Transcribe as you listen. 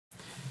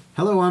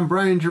Hello, I'm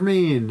Brian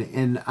Germain,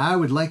 and I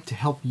would like to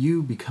help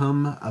you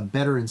become a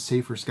better and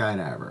safer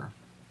skydiver.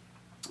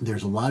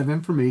 There's a lot of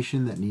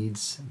information that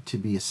needs to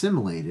be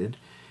assimilated,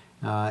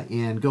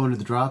 and going to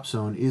the drop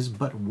zone is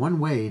but one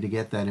way to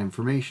get that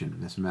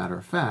information. As a matter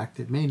of fact,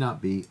 it may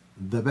not be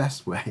the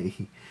best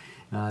way,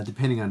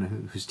 depending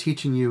on who's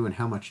teaching you and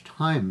how much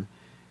time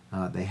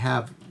they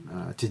have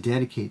to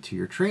dedicate to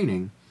your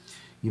training.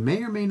 You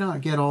may or may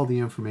not get all the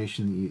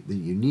information that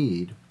you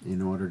need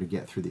in order to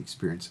get through the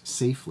experience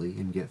safely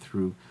and get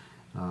through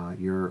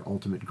your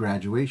ultimate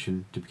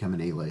graduation to become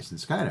an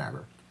A-licensed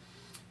skydiver.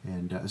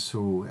 And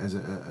so as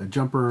a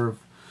jumper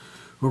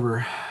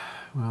over,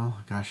 well,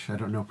 gosh, I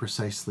don't know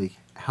precisely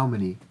how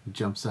many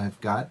jumps I've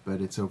got,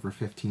 but it's over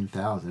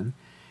 15,000,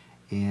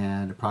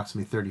 and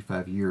approximately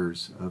 35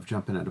 years of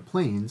jumping out of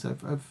planes,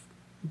 I've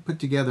put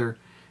together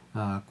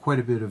quite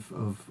a bit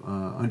of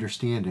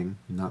understanding,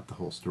 not the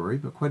whole story,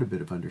 but quite a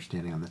bit of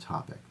understanding on the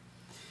topic.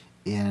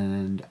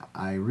 And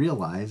I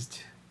realized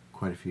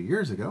quite a few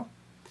years ago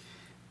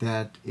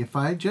that if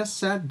I just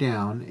sat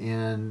down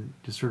and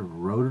just sort of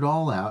wrote it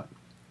all out,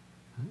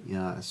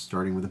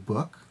 starting with a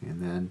book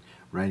and then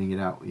writing it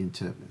out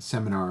into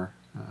seminar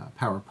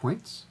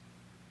PowerPoints,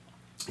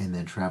 and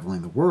then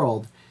traveling the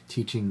world,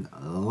 teaching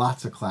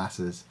lots of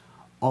classes,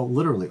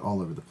 literally all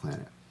over the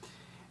planet,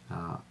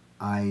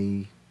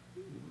 I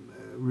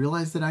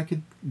realized that I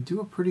could do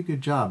a pretty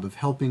good job of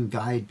helping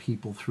guide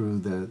people through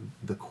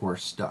the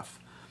course stuff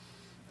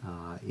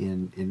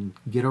and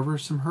get over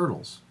some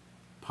hurdles,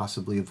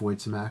 possibly avoid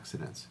some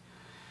accidents.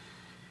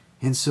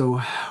 And so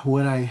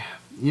what I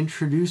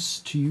introduce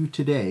to you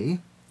today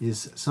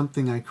is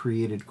something I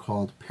created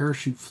called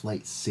Parachute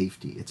Flight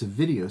Safety. It's a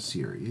video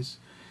series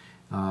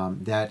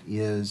that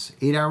is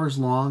 8 hours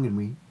long, and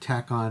we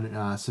tack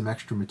on some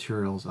extra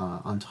materials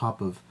on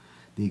top of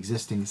the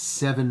existing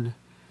 7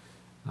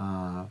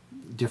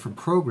 different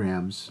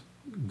programs,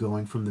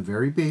 going from the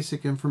very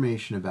basic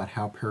information about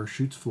how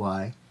parachutes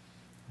fly,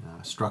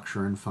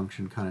 structure and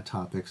function kind of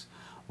topics,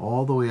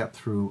 all the way up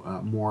through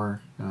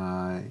more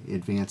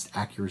advanced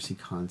accuracy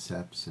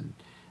concepts and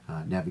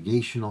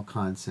navigational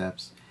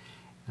concepts,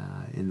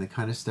 and the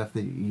kind of stuff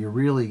that you're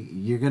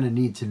going to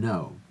need to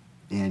know.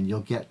 And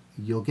you'll get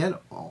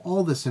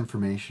all this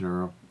information,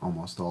 or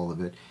almost all of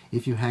it,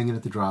 if you hang it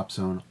at the drop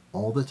zone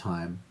all the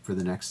time for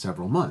the next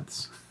several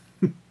months.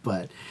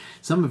 But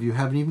some of you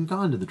haven't even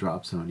gone to the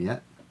drop zone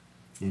yet,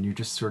 and you're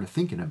just sort of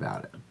thinking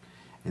about it.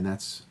 And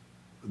that's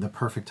the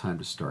perfect time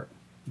to start,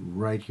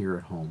 right here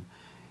at home.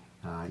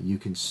 You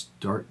can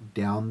start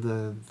down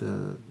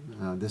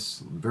this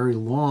very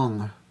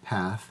long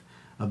path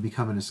of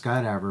becoming a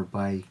skydiver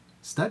by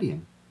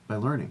studying, by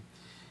learning.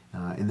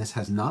 And this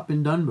has not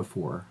been done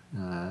before,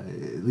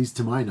 at least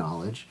to my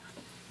knowledge,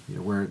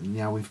 where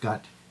now we've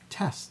got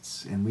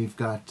tests, and we've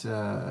got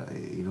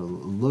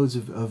loads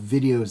of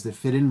videos that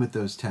fit in with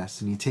those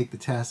tests, and you take the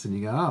test and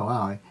you go, oh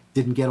wow, I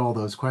didn't get all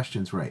those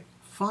questions right.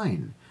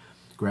 Fine.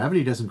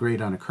 Gravity doesn't grade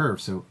on a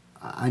curve, so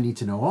I need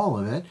to know all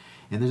of it,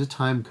 and there's a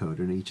time code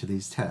in each of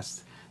these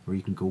tests where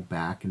you can go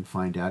back and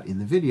find out in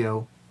the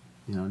video,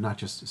 not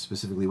just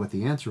specifically what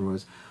the answer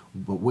was,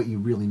 but what you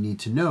really need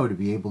to know to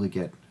be able to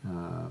get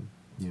kind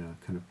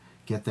of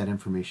get that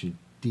information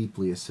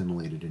deeply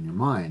assimilated in your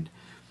mind.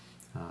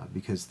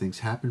 Because things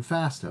happen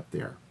fast up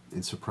there,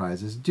 and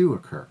surprises do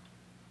occur.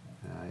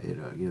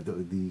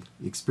 The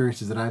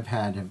experiences that I've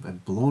had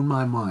have blown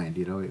my mind.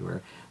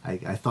 Where I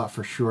thought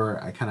for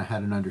sure I kind of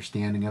had an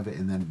understanding of it,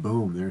 and then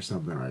boom, there's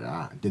something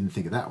like, didn't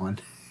think of that one,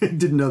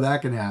 didn't know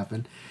that can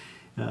happen.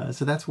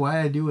 So that's why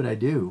I do what I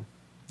do.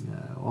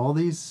 All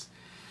these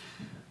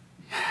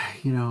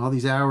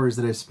hours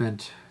that I've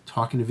spent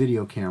talking to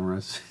video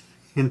cameras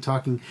and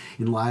talking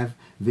in live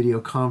video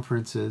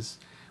conferences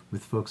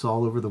with folks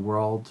all over the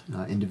world,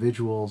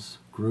 individuals,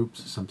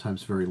 groups,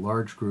 sometimes very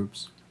large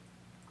groups.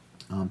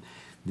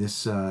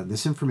 This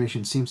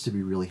information seems to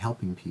be really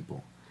helping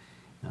people.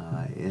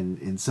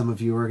 And some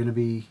of you are going to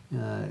be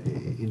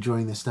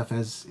enjoying this stuff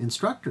as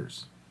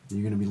instructors.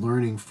 You're going to be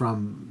learning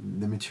from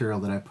the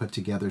material that I put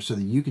together so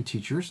that you can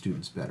teach your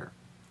students better.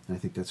 And I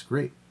think that's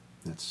great.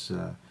 That's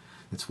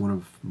one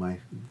of my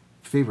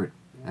favorite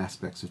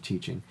aspects of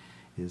teaching,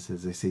 is,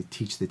 as they say,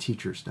 teach the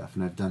teacher stuff.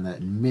 And I've done that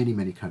in many,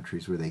 many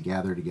countries where they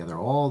gather together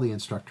all the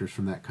instructors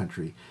from that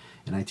country,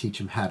 and I teach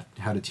them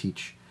how to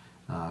teach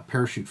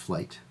parachute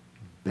flight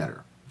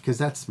better, because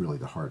that's really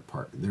the hard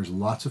part. There's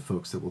lots of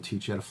folks that will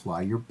teach you how to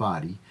fly your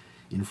body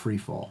in free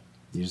fall.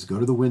 You just go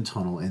to the wind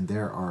tunnel, and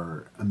there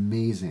are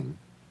amazing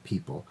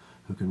people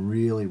who can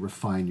really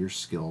refine your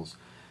skills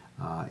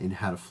in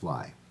how to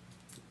fly.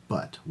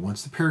 But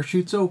once the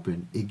parachute's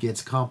open, it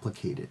gets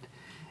complicated.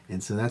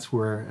 And so that's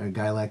where a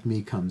guy like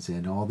me comes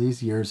in. All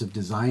these years of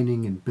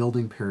designing and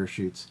building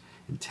parachutes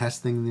and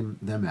testing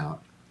them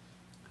out,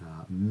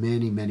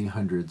 many, many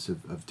hundreds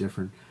of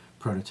different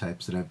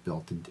prototypes that I've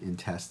built and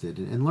tested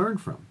and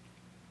learned from.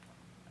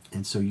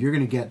 And so you're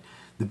going to get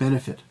the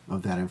benefit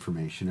of that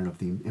information and of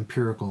the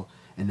empirical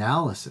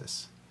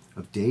analysis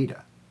of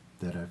data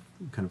that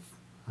I've kind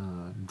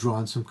of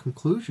drawn some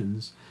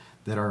conclusions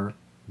that are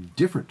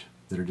different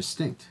that are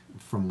distinct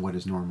from what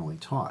is normally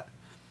taught,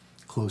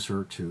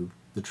 closer to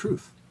the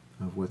truth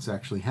of what's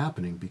actually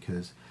happening,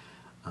 because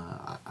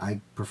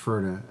I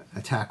prefer to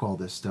attack all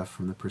this stuff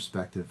from the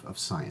perspective of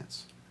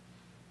science,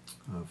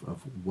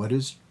 of what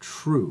is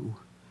true,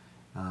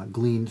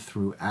 gleaned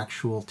through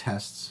actual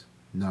tests,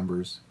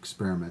 numbers,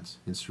 experiments,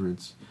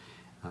 instruments,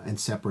 and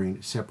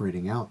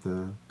separating out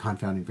the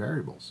confounding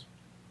variables,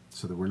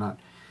 so that we're not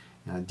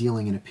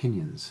dealing in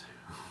opinions,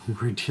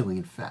 we're dealing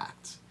in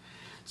facts.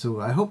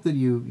 So I hope that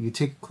you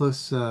take a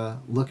close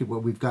look at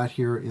what we've got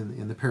here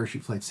in the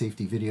Parachute Flight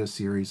Safety video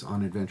series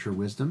on Adventure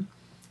Wisdom.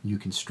 You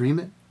can stream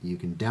it, you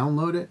can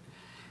download it,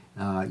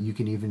 you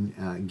can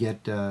even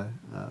get a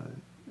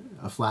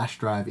flash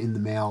drive in the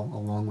mail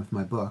along with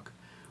my book,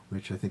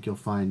 which I think you'll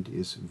find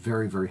is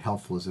very, very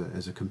helpful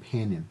as a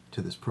companion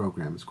to this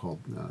program. It's called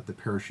The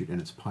Parachute and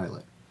Its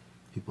Pilot.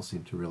 People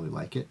seem to really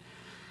like it.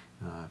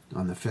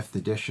 On the 5th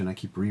edition, I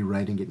keep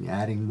rewriting it and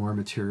adding more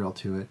material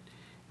to it.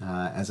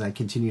 As I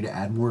continue to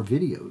add more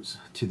videos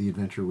to the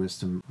Adventure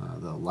Wisdom,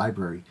 the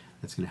library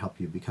that's going to help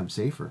you become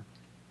safer.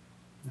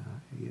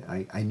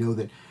 I know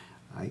that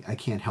I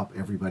can't help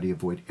everybody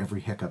avoid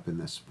every hiccup in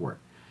this sport,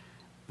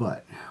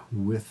 but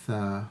with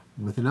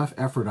enough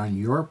effort on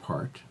your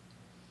part,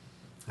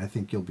 I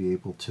think you'll be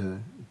able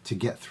to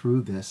get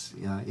through this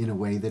in a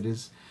way that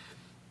is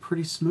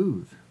pretty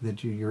smooth,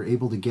 that you're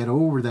able to get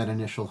over that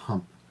initial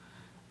hump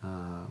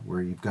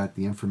where you've got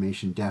the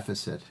information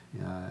deficit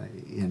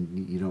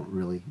and you don't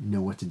really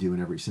know what to do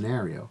in every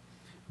scenario.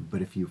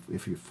 But if you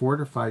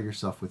fortify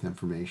yourself with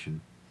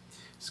information,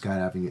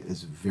 skydiving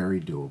is very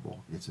doable.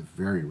 It's a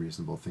very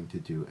reasonable thing to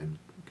do, and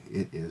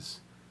it is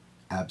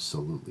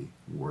absolutely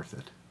worth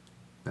it.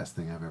 Best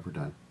thing I've ever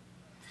done.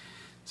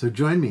 So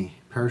join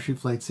me, Parachute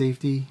Flight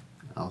Safety.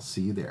 I'll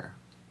see you there.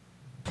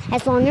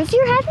 As long as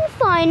you're having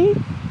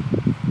fun,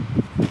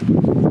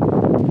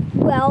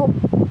 well,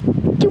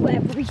 do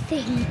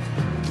everything.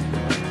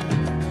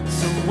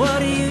 So what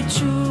do you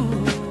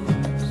choose?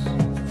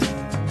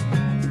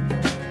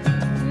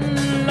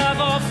 Love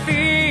or